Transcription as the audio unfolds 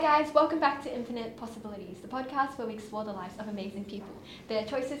guys, welcome back to Infinite Possibilities, the podcast where we explore the lives of amazing people, their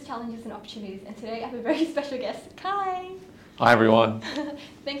choices, challenges and opportunities. And today I have a very special guest, Kai. Hi everyone.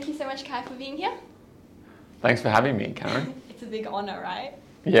 Thank you so much, Kai, for being here. Thanks for having me, Karen. It's a big honour, right?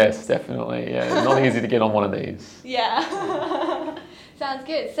 Yes, definitely. Yeah, not easy to get on one of these. Yeah. Sounds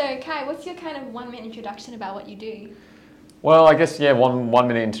good. So Kai, what's your kind of 1 minute introduction about what you do? Well, I guess, one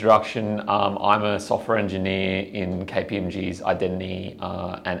minute introduction. I'm a software engineer in KPMG's identity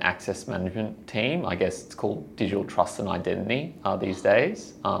and access management team. I guess it's called digital trust and identity these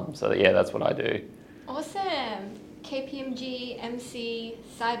days. That's what I do. Awesome. KPMG, MC,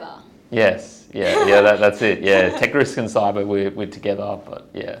 cyber. Yes, that's it. Yeah, tech risk and cyber, we're together, but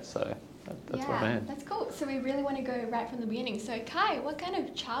yeah, so that's what I am. That's cool. So we really want to go right from the beginning. So Kai, what kind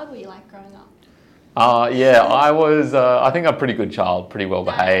of child were you like growing up? I was, I think I'm a pretty good child, pretty well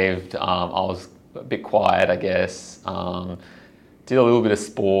behaved. I was a bit quiet, I guess. Did a little bit of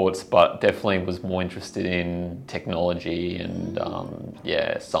sports, but definitely was more interested in technology and,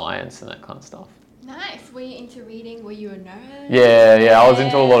 science and that kind of stuff. Nice. Were you into reading? Were you a nerd? Yeah, I was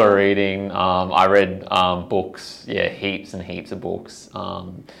into a lot of reading. I read books, heaps and heaps of books.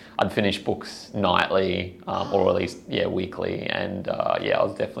 I'd finish books nightly, or at least, weekly. And I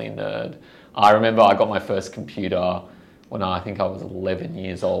was definitely a nerd. I remember I got my first computer when I think I was 11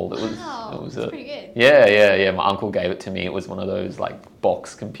 years old. That's pretty good. Yeah. My uncle gave it to me. It was one of those like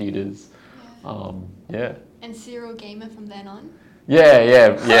box computers. Yeah. And serial gamer from then on?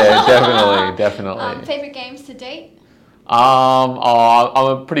 Yeah, definitely. Favorite games to date? I'm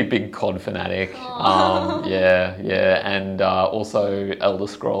a pretty big COD fanatic. And also Elder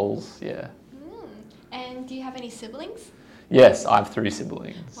Scrolls. Yeah. And do you have any siblings? Yes, I have 3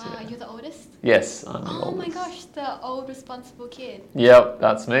 siblings. Wow, You're the oldest? Yes, I'm the oldest. Oh my gosh, the old responsible kid. Yep,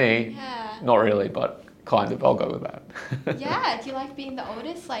 that's me. Yeah. Not really, but kind of. I'll go with that. Yeah, do you like being the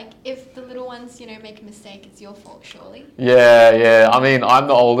oldest? Like, if the little ones, make a mistake, it's your fault, surely? Yeah. I mean, I'm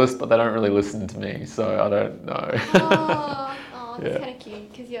the oldest, but they don't really listen to me, so I don't know. That's kind of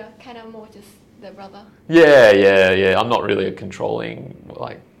cute, because you're kind of more just the brother. Yeah. I'm not really a controlling,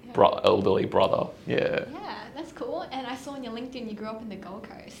 elderly brother. Yeah. Yeah, that's cool. And I saw on your LinkedIn you grew up in the Gold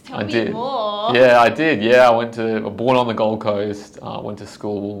Coast. Tell I me did. more. Yeah, I did. Yeah, I was born on the Gold Coast, went to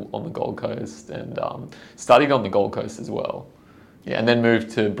school on the Gold Coast and studied on the Gold Coast as well. Yeah, and then moved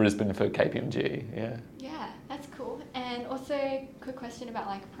to Brisbane for KPMG. Yeah. Yeah, that's cool. And also, quick question about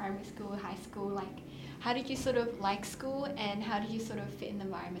primary school, high school, how did you sort of like school and how did you sort of fit in the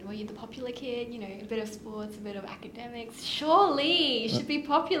environment? Were you the popular kid, a bit of sports, a bit of academics? Surely, you should be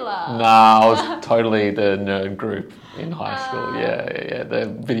popular. Nah, I was totally the nerd group in high school. Yeah. The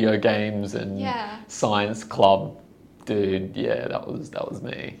video games and science club dude. Yeah, that was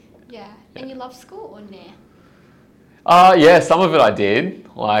me. Yeah. And you love school or nah? Some of it I did.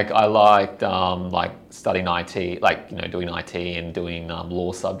 I liked studying IT, doing IT and doing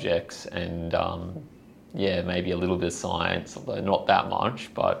law subjects and maybe a little bit of science, although not that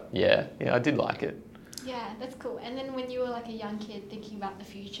much, but I did like it. Yeah, that's cool. And then when you were a young kid thinking about the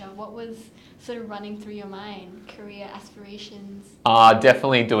future, what was sort of running through your mind? Career aspirations?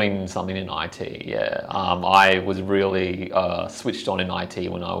 Definitely doing something in IT, yeah. I was really switched on in IT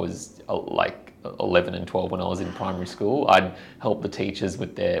when I was 11 and 12 when I was in primary school. I'd help the teachers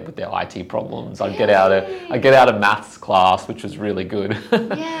with their IT problems. I'd get out of maths class, which was really good.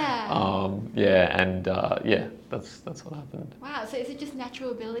 Yeah. That's what happened. Wow, so is it just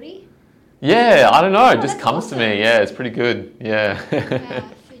natural ability? Yeah, I don't know. It just comes to me. Yeah, it's pretty good. Yeah. Yeah,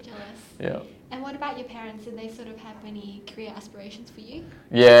 so jealous. Yeah. And what about your parents? Did they sort of have any career aspirations for you?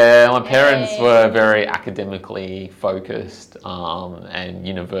 Yeah, my parents were very academically focused and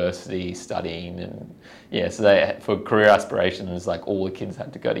university studying and so they for career aspirations all the kids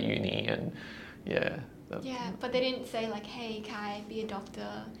had to go to uni and but they didn't say hey Kai, be a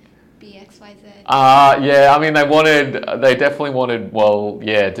doctor, be XYZ. I mean they definitely wanted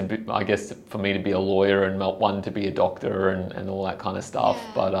to be, I guess for me to be a lawyer and one to be a doctor and all that kind of stuff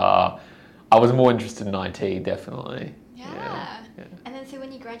but I was more interested in IT definitely. Yeah. And then so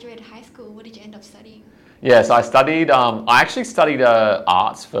when you graduated high school, what did you end up studying? Yes, I actually studied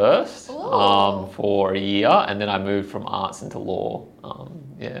arts first for a year, and then I moved from arts into law.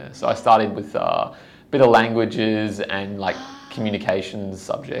 So I started with a bit of languages and communications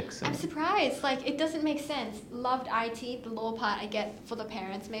subjects. I'm surprised. It doesn't make sense. Loved IT, the law part I get for the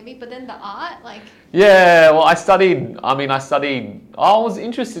parents maybe, but then the art, Yeah, well, I was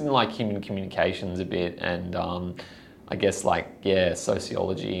interested in human communications a bit and I guess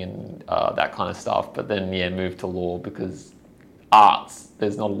sociology and that kind of stuff. But then moved to law because arts.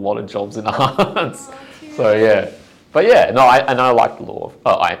 There's not a lot of jobs in arts. So But yeah, no, I liked law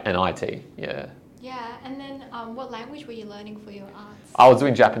and IT. Yeah. Yeah, and then what language were you learning for your arts? I was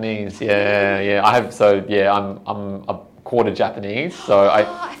doing Japanese. Yeah. I'm a quarter Japanese, so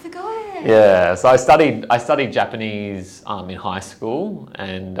I forgot. yeah. So I studied Japanese in high school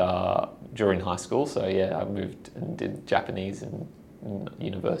and during high school. So yeah, I moved and did Japanese in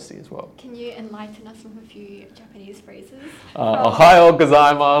university as well. Can you enlighten us with a few Japanese phrases? Ohayo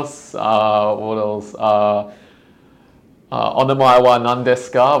gozaimasu. What else? Onamae wa nan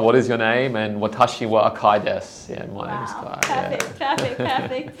desu ka? What is your name? And watashi wa Kai desu. Yeah, my name is Kai.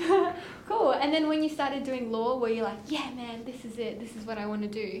 Perfect. Cool. And then when you started doing law, were you like, yeah, man, this is it. This is what I want to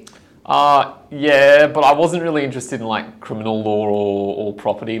do? Yeah, but I wasn't really interested in like criminal law or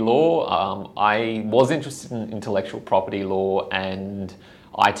property law. I was interested in intellectual property law and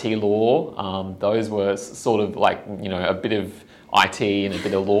IT law. Those were sort of like, a bit of IT and a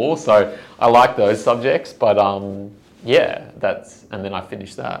bit of law. So I like those subjects, but yeah, and then I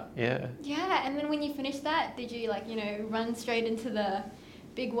finished that. Yeah. Yeah, and then when you finished that, did you run straight into the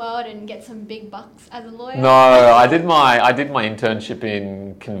big world and get some big bucks as a lawyer? No, I did my internship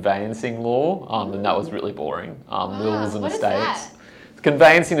in conveyancing law, and that was really boring. Wills and what estates. Is that?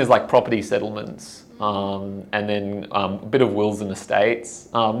 Conveyancing is like property settlements, and then a bit of wills and estates,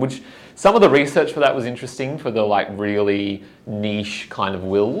 which some of the research for that was interesting for the like really niche kind of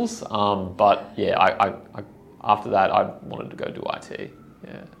wills. But yeah, I after that I wanted to go do IT.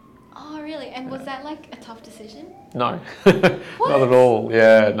 Yeah. Oh, really? And was that like a tough decision? No, not at all.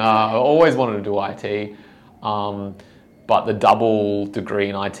 Yeah, no, I always wanted to do IT. But the double degree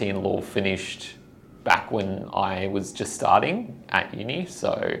in IT and law finished back when I was just starting at uni.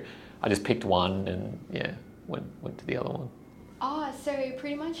 So I just picked one and yeah, went to the other one. Oh, so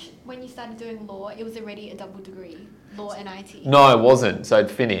pretty much when you started doing law, it was already a double degree, law and IT? No, it wasn't. So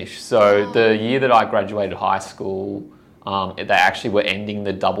it finished. So the year that I graduated high school, they actually were ending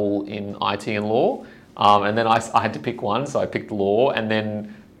the double in IT and law. And then I had to pick one, so I picked law. And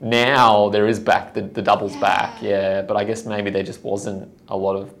then now there is back, the double's back, yeah. But I guess maybe there just wasn't a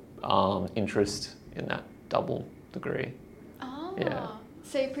lot of interest in that double degree. Oh, yeah.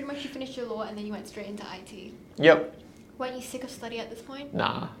 So pretty much you finished your law and then you went straight into IT? Yep. Weren't you sick of study at this point?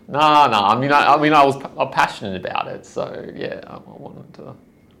 Nah. I mean, I'm passionate about it, so yeah, I wanted to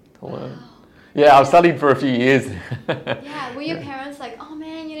learn. Yeah, I've studied for a few years. Yeah, were your parents like, oh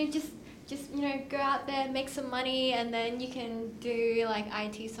man, just go out there, make some money, and then you can do like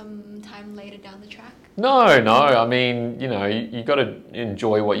IT sometime later down the track? No. I mean, you got to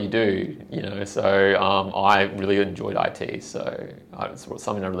enjoy what you do. So I really enjoyed IT, so it's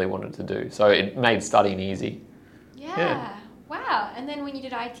something I really wanted to do. So it made studying easy. Yeah. Wow. And then when you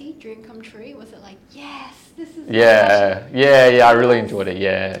did IT, dream come true, was it like, yes, this is... Yeah. I really enjoyed it.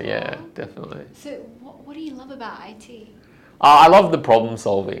 Yeah, definitely. So what do you love about IT? I love the problem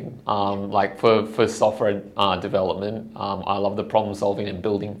solving. Like for software development, I love the problem solving and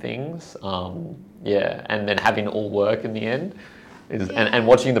building things. Yeah, and then having it all work in the end, and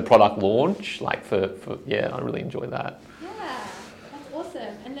watching the product launch. Like I really enjoy that. Yeah, that's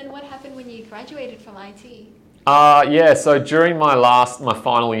awesome. And then what happened when you graduated from IT? So during my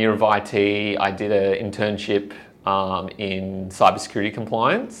final year of IT, I did an internship in cybersecurity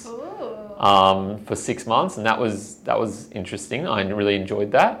compliance. For 6 months, and that was interesting. I really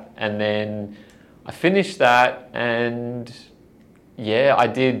enjoyed that, and then I finished that, and yeah,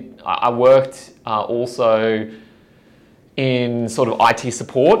 I worked also in sort of IT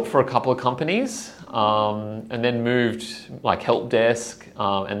support for a couple of companies, and then moved like help desk,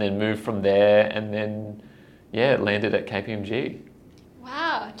 and then moved from there, and then landed at KPMG.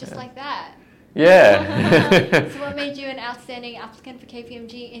 Wow, just like that. Yeah. So what made you an outstanding applicant for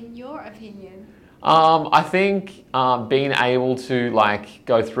KPMG in your opinion? I think being able to like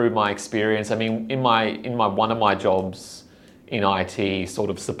go through my experience. I mean, in my one of my jobs in IT, sort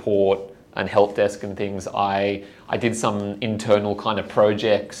of support and help desk and things, I did some internal kind of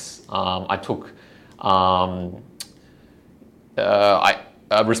projects. I took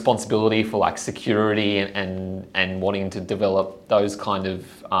a responsibility for like security and wanting to develop those kind of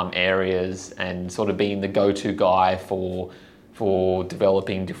areas and sort of being the go-to guy for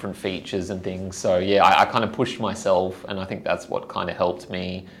developing different features and things. So yeah, I kind of pushed myself, and I think that's what kind of helped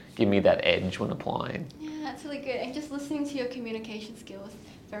me, give me that edge when applying. Yeah, that's really good. And just listening to your communication skills,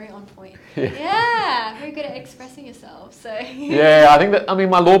 very on point. Yeah, very good at expressing yourself. So yeah, I think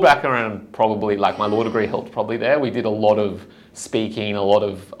my law background probably, like my law degree helped probably there. We did a lot of speaking, a lot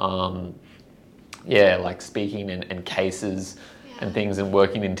of like speaking and cases and things, and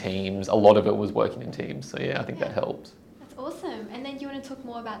working in teams. A lot of it was working in teams. So yeah, I think that helped. That's awesome. And then do you want to want to talk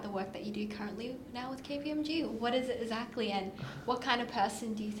more about the work that you do currently now with KPMG? What is it exactly, and what kind of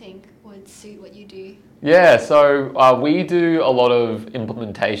person do you think would suit what you do? Yeah, so we do a lot of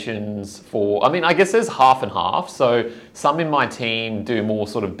implementations for, I mean, I guess there's half and half. So some in my team do more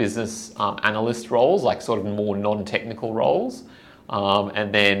sort of business analyst roles, like sort of more non-technical roles.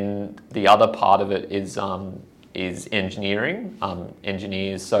 And then the other part of it is engineering,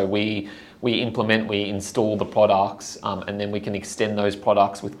 engineers. So we implement, we install the products, and then we can extend those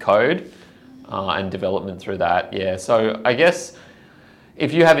products with code and development through that. Yeah, so I guess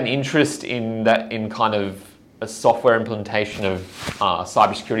if you have an interest in that, in kind of a software implementation of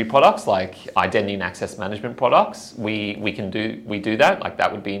cybersecurity products like identity and access management products, we do that. Like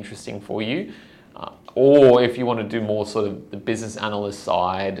that would be interesting for you. Or if you want to do more sort of the business analyst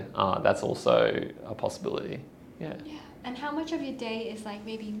side, that's also a possibility. Yeah. Yeah. And how much of your day is like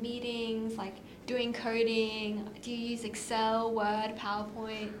maybe meetings, like doing coding? Do you use Excel, Word,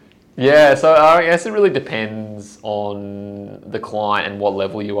 PowerPoint? Yeah, so I guess it really depends on the client and what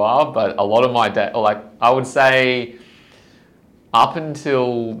level you are, but a lot of my day, like I would say up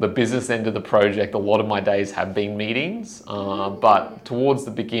until the business end of the project, a lot of my days have been meetings, but towards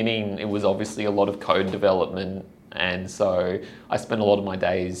the beginning, it was obviously a lot of code development, and so I spent a lot of my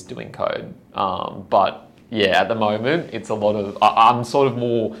days doing code. But yeah, at the moment, it's a lot of, I'm sort of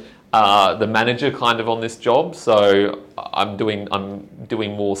more the manager kind of on this job, so I'm doing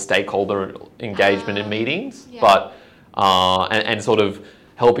more stakeholder engagement in meetings, yeah. but and sort of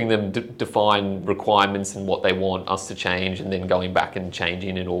helping them define requirements and what they want us to change, and then going back and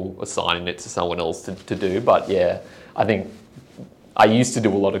changing it or assigning it to someone else to do. But yeah, I think I used to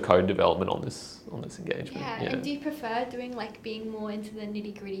do a lot of code development on this engagement. Yeah. And do you prefer doing like being more into the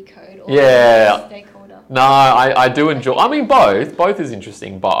nitty gritty code or stakeholder? No, I do enjoy. I mean, both is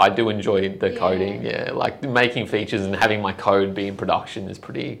interesting, but I do enjoy the coding. Yeah, like making features and having my code be in production is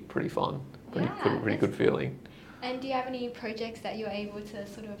pretty fun. Pretty good feeling. And do you have any projects that you're able to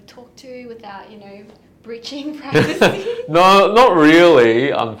sort of talk to without, breaching privacy? No, not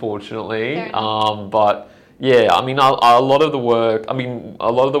really, unfortunately. But yeah, I mean, a lot of the work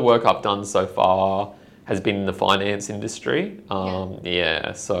I've done so far has been in the finance industry.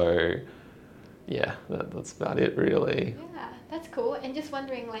 So yeah, that's about it, really. Yeah, that's cool. And just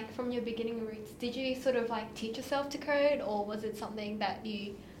wondering, like, from your beginning roots, did you sort of like teach yourself to code, or was it something that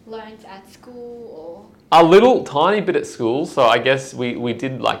you learned at school, or? A little tiny bit at school. So I guess we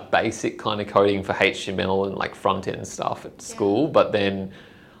did like basic kind of coding for HTML and like front end stuff at school. But then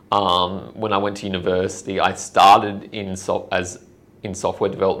when I went to university, I started in software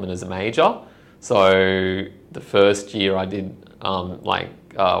development as a major. So the first year I did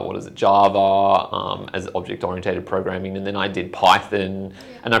Java as object-oriented programming, and then I did Python,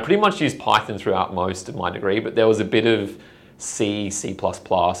 and I pretty much used Python throughout most of my degree, but there was a bit of C++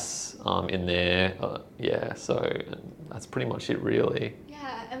 in there. So that's pretty much it, really.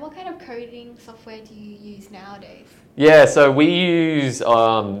 Yeah, and what kind of coding software do you use nowadays? Yeah, so we use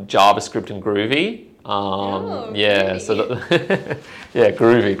JavaScript and Groovy. Groovy. So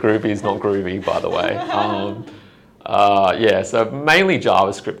Groovy is not groovy, by the way. So mainly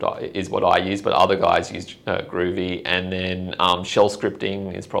JavaScript is what I use, but other guys use Groovy, and then shell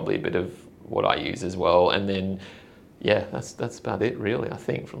scripting is probably a bit of what I use as well, and then that's about it, really. I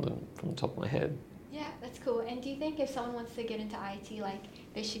think from the top of my head. Yeah, that's cool. And do you think if someone wants to get into IT, like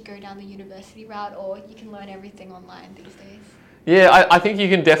they should go down the university route, or you can learn everything online these days? Yeah, I think you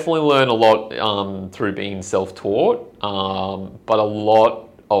can definitely learn a lot through being self-taught, but a lot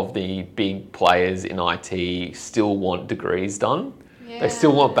of the big players in IT still want degrees done. Yeah. They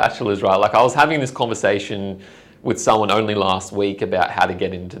still want bachelors, right? Like I was having this conversation with someone only last week about how to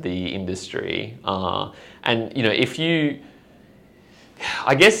get into the industry. And if you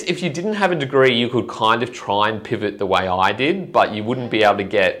didn't have a degree, you could kind of try and pivot the way I did, but you wouldn't be able to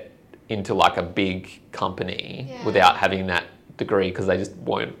get into like a big company without having that degree, because they just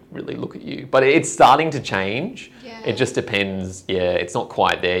won't really look at you. But it's starting to change. Yeah. It just depends. Yeah, it's not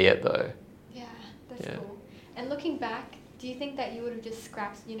quite there yet though. Yeah, that's cool. And looking back, do you think that you would have just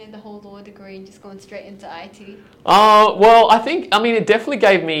scrapped, the whole law degree and just gone straight into IT? Well, it definitely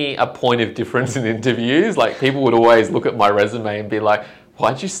gave me a point of difference in interviews. Like people would always look at my resume and be like,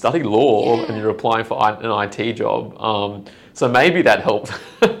 why'd you study law and you're applying for an IT job? So maybe that helped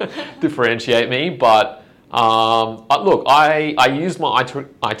differentiate me. But look, I used my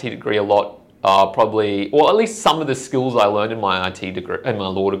IT degree a lot, probably, or at least some of the skills I learned in my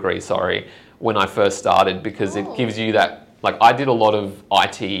law degree, when I first started, because it gives you that, like I did a lot of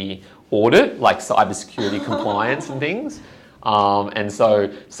IT audit, like cybersecurity compliance and things. And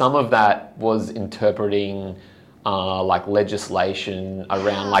so some of that was interpreting like legislation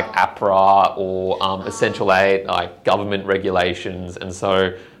around like APRA or Essential Aid, like government regulations, and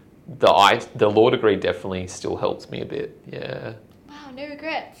so the law degree definitely still helps me a bit. Yeah. Wow, no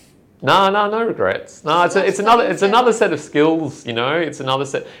regrets. No regrets. No, it's another set of skills. You know, it's another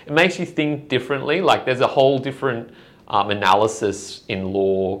set. It makes you think differently. Like there's a whole different analysis in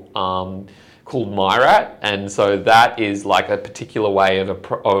law called MIRAT, and so that is like a particular way of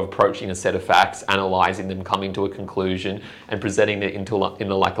approaching a set of facts, analysing them, coming to a conclusion, and presenting it in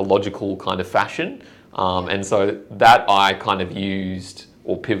a like a logical kind of fashion. And so that I kind of used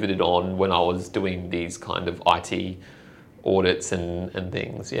or pivoted on when I was doing these kind of IT audits and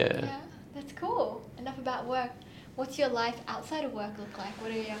things. Yeah, that's cool. Enough about work. What's your life outside of work look like?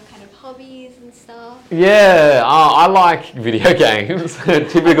 What are your kind of hobbies and stuff? Yeah, I like video games.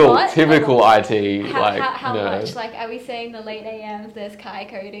 typical IT. How much? Like, are we saying the late AMs? There's Kai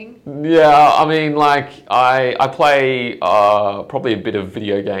coding. Yeah, I mean, like I play probably a bit of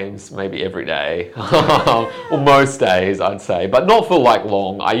video games maybe every day, or most days I'd say, but not for like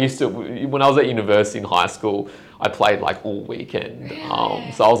long. I used to when I was at university in high school. I played like all weekend,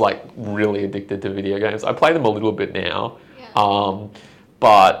 so I was like really addicted to video games. I play them a little bit now,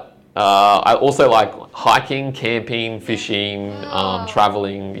 but I also like hiking, camping, fishing,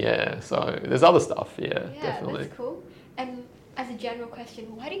 traveling. Yeah, so there's other stuff. Yeah, definitely. That's cool. And as a general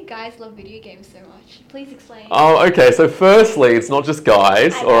question, why do guys love video games so much? Please explain. Oh, okay. So firstly, it's not just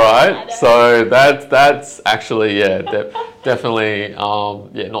guys, all right? So that's actually definitely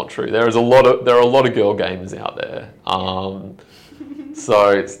not true. There are a lot of girl gamers out there. So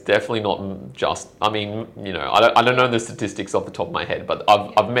it's definitely not just. I mean, you know, I don't know the statistics off the top of my head, but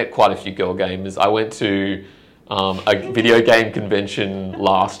I've met quite a few girl gamers. I went to a video game convention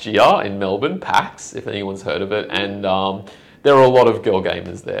last year in Melbourne, PAX, if anyone's heard of it, and there are a lot of girl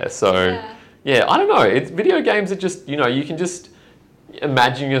gamers there. So yeah, I don't know. It's video games are just, you know, you can just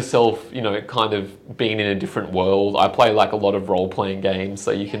imagine yourself, you know, kind of being in a different world. I play like a lot of role-playing games,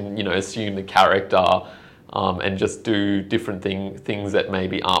 so you can, you know, assume the character and just do different things that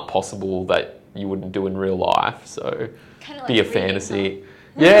maybe aren't possible that you wouldn't do in real life. So kind of be like a fantasy.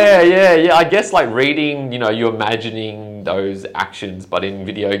 Yeah. I guess like reading, you know, you're imagining those actions, but in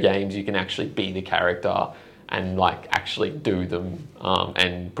video games you can actually be the character and like actually do them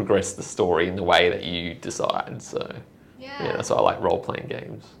and progress the story in the way that you decide. So yeah, that's why I like role-playing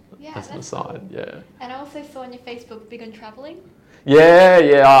games. That's an aside. Cool. Yeah. And I also saw on your Facebook big on traveling.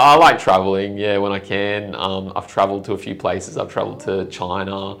 Yeah, I like traveling. Yeah, when I can. I've travelled to a few places. I've travelled to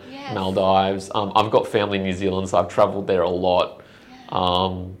China, Maldives. I've got family in New Zealand, so I've travelled there a lot.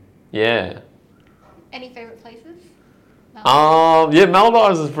 Yeah. Any favourite places?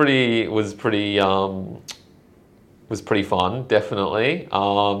 Maldives was pretty fun, definitely.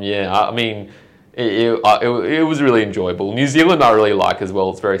 I mean, it was really enjoyable. New Zealand I really like as well.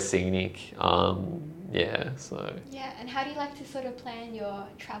 It's very scenic. Yeah, and how do you like to sort of plan your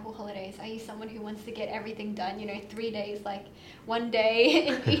travel holidays? Are you someone who wants to get everything done, you know, 3 days, like one day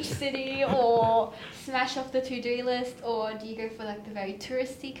in each city, or smash off the to-do list, or do you go for like the very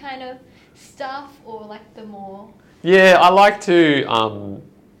touristy kind of stuff, or like the more... Yeah, I like to...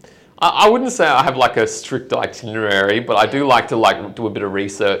 I wouldn't say I have like a strict itinerary, but I do like to like do a bit of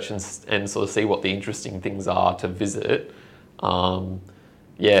research and sort of see what the interesting things are to visit. And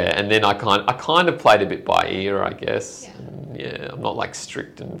then I kind of played a bit by ear, I guess. I'm not like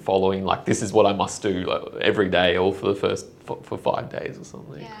strict and following like this is what I must do like, every day or for for 5 days or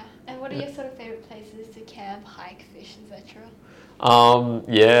something. Yeah, and what are your sort of favourite places to camp, hike, fish, etc.?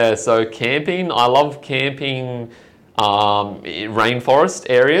 So camping, I love camping rainforest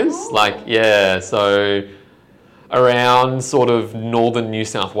areas. So around sort of northern New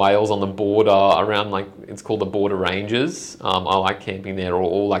South Wales on the border, around like, it's called the Border Ranges. I like camping there,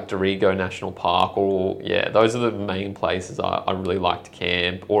 or like Dorrigo National Park, those are the main places I really like to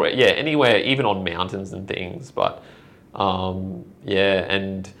camp, or anywhere, even on mountains and things. But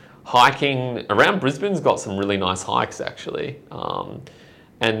and hiking around Brisbane's got some really nice hikes actually.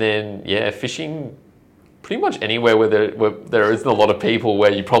 And then fishing pretty much anywhere where there isn't a lot of people,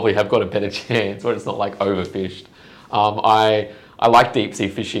 where you probably have got a better chance, where it's not like overfished. I like deep sea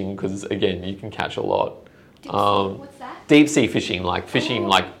fishing because again you can catch a lot. What's that? Deep sea fishing, like fishing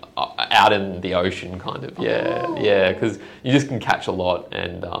like out in the ocean kind of. Because you just can catch a lot,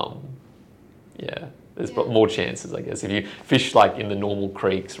 and there's more chances, I guess, if you fish like in the normal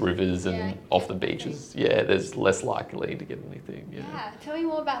creeks, rivers, and off the beaches. There's less likely to get anything. Tell me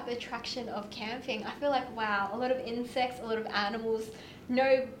more about the attraction of camping. I feel like, wow, a lot of insects, a lot of animals,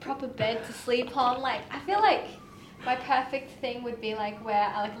 no proper bed to sleep on. Like, I feel like My perfect thing would be like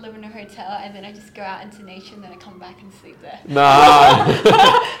where I like live in a hotel and then I just go out into nature and then I come back and sleep there. Nah,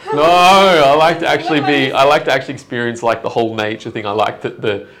 no. I like to actually experience like the whole nature thing. I like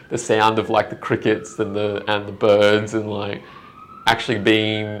the sound of like the crickets and the birds and like actually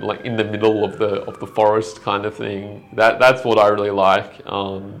being like in the middle of the forest kind of thing. That's what I really like.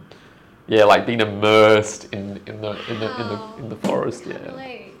 Yeah, like being immersed in the forest. Yeah.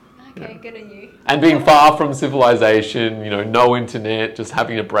 Really? Okay, good on you. And being far from civilization, no internet, just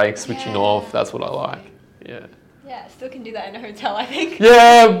having a break, switching off. That's what I like. Yeah. Yeah, still can do that in a hotel, I think.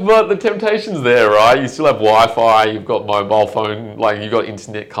 Yeah, but the temptation's there, right? You still have Wi-Fi, you've got mobile phone, like you've got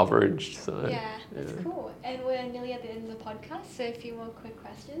internet coverage. So Yeah, that's cool. And we're nearly at the end of the podcast, so a few more quick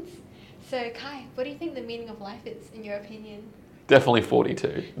questions. So Kai, what do you think the meaning of life is, in your opinion? Definitely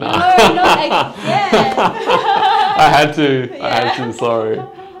 42. No, not again. I had to, sorry.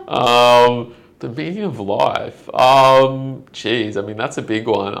 The meaning of life. Geez, I mean, that's a big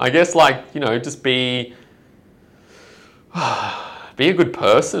one. I guess just be a good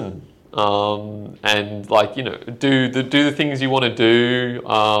person. And do the things you want to do,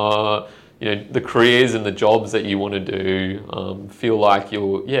 the careers and the jobs that you want to do, feel like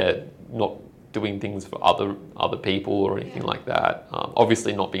you're, not doing things for other people or anything like that.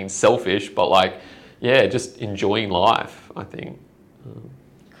 Obviously not being selfish, but just enjoying life, I think.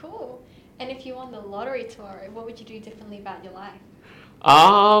 Cool. And if you won the lottery tomorrow, what would you do differently about your life?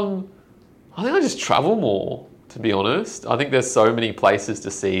 I think I just travel more, to be honest. I think there's so many places to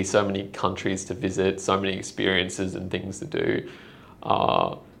see, so many countries to visit, so many experiences and things to do.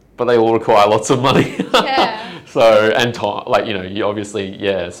 But they all require lots of money. Yeah. So, and time, you obviously,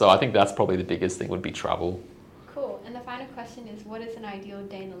 so I think that's probably the biggest thing would be travel. Cool. And the final question is, what is an ideal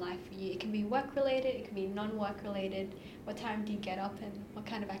day in the life for you? It can be work related, it can be non-work related. What time do you get up and what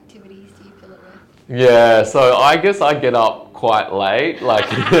kind of activities do you fill it with? Yeah, so I guess I get up quite late.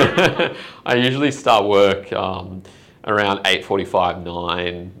 I usually start work around 8:45,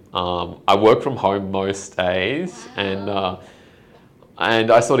 9. I work from home most days. Wow.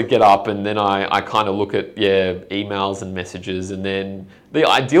 And I sort of get up and then I kind of look at emails and messages, and then the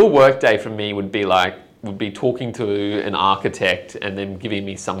ideal work day for me would be talking to an architect and then giving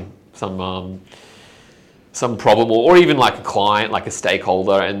me some problem, or even like a client, like a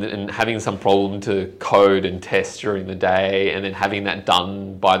stakeholder, and having some problem to code and test during the day, and then having that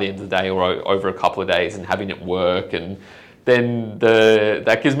done by the end of the day or over a couple of days and having it work, and then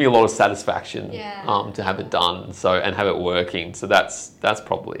that gives me a lot of satisfaction to have it done and have it working. So that's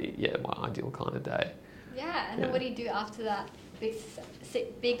probably my ideal kind of day. Yeah, and then what do you do after that big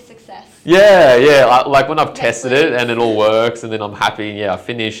success? Like when I've tested it and it all works, and then I'm happy. I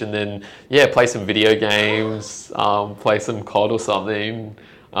finish, and then play some video games, play some COD or something.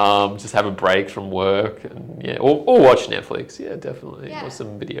 Just have a break from work, and or watch Netflix. Definitely, or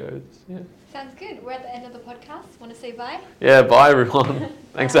some videos. Sounds good. We're at the end of the podcast. Want to say bye? Bye everyone.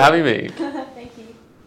 Thanks for having me. Thank you.